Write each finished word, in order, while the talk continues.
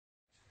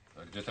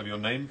Just have your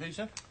name, please,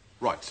 sir?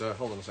 Right,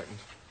 hold on a second.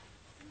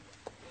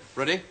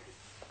 Ready?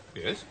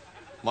 Yes.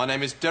 My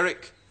name is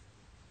Derek.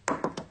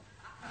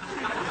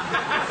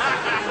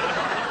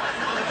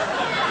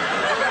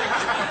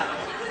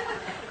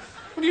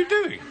 What are you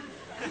doing?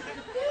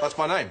 That's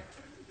my name.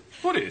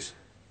 What is?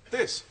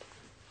 This.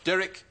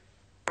 Derek.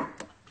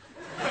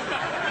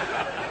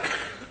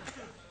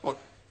 What?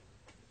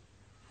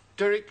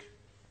 Derek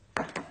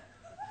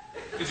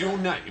is your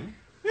name?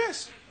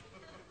 Yes.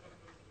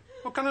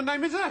 What kind of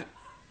name is that?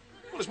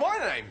 Well, it's my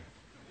name.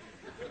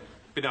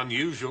 Bit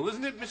unusual,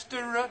 isn't it,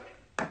 Mr.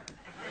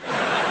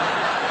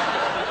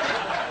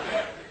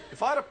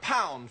 If I had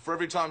 £1 for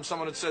every time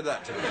someone had said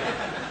that to me.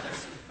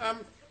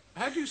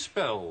 How do you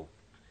spell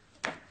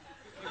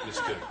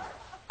Mr.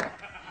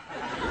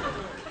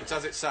 It's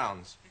as it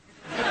sounds.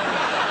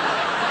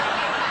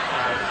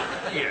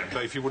 Yeah,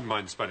 but if you wouldn't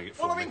mind spelling it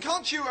for me. Well, I mean,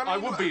 can't you... I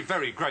would be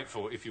very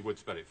grateful if you would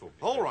spell it for me.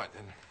 All right,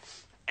 then.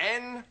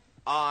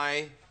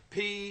 N-I-P-P-L-E.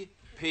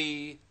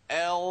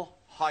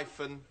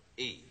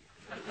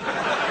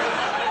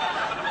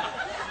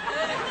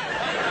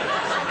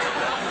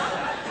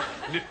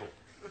 Nipple.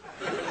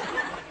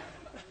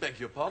 Beg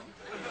your pardon?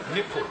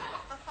 Nipple.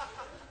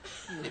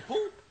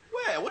 Nipple?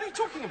 Where? What are you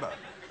talking about?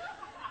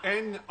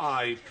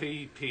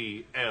 N-I-P-P-L-E.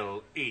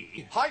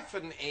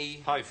 Hyphen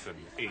E. Hyphen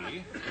E.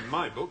 In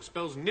my book,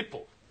 spells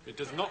nipple. It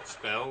does not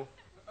spell...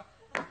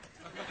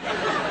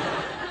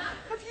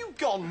 Have you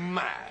gone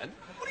mad?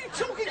 What are you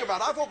talking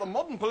about? I thought the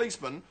modern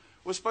policeman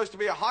was supposed to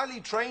be a highly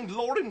trained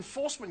law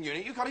enforcement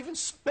unit. You can't even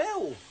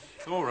spell.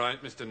 All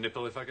right, Mr.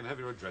 Nipple, if I can have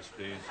your address,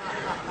 please.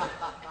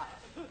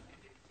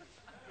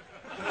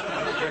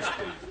 Address,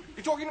 please.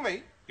 You talking to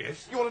me?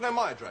 Yes. You want to know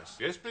my address?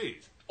 Yes,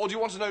 please. Or do you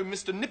want to know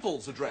Mr.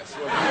 Nipple's address?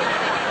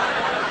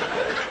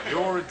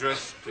 Your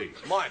address, please.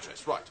 My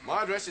address, right.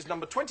 My address is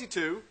number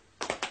 22.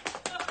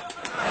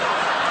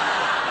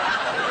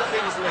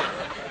 King's Lynn.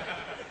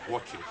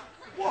 Watch it.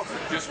 What?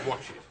 Just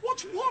watch it.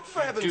 Watch what,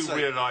 for heaven's Do sake?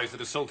 realise that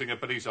assaulting a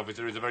police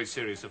officer is a very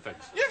serious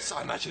offence? Yes,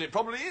 I imagine it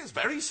probably is.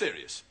 Very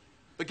serious.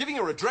 But giving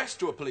your address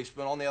to a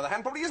policeman, on the other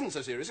hand, probably isn't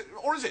so serious.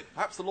 Or is it?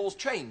 Perhaps the law's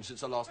changed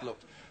since I last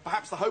looked.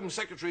 Perhaps the Home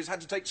Secretary has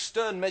had to take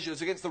stern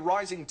measures against the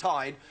rising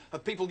tide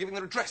of people giving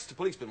their address to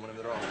policemen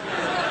whenever they're asked.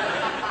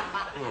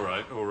 All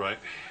right, all right.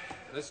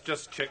 Let's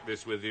just check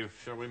this with you,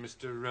 shall we,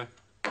 Mr...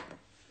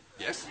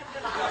 Yes?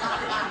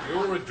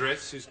 Your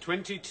address is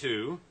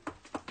 22...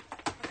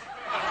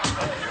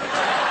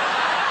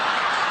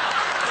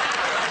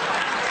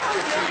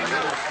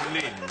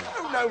 Lynn.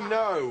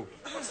 No.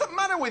 What's the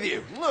matter with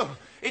you?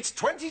 It's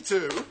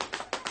 22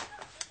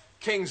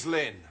 King's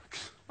Lynn.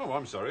 Oh,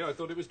 I'm sorry. I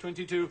thought it was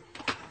 22...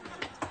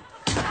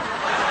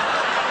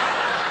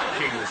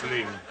 King's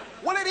Lynn.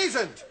 Well, it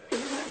isn't.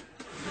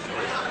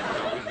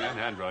 With my own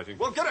handwriting.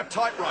 Well, get a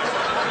typewriter.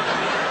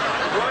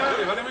 Well,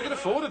 if only we can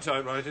afford a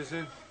typewriter,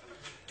 then.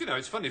 Do you know,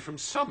 it's funny, from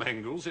some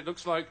angles, it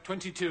looks like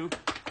 22...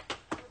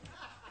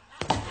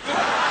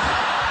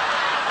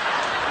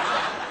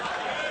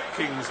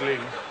 King's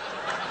Lynn.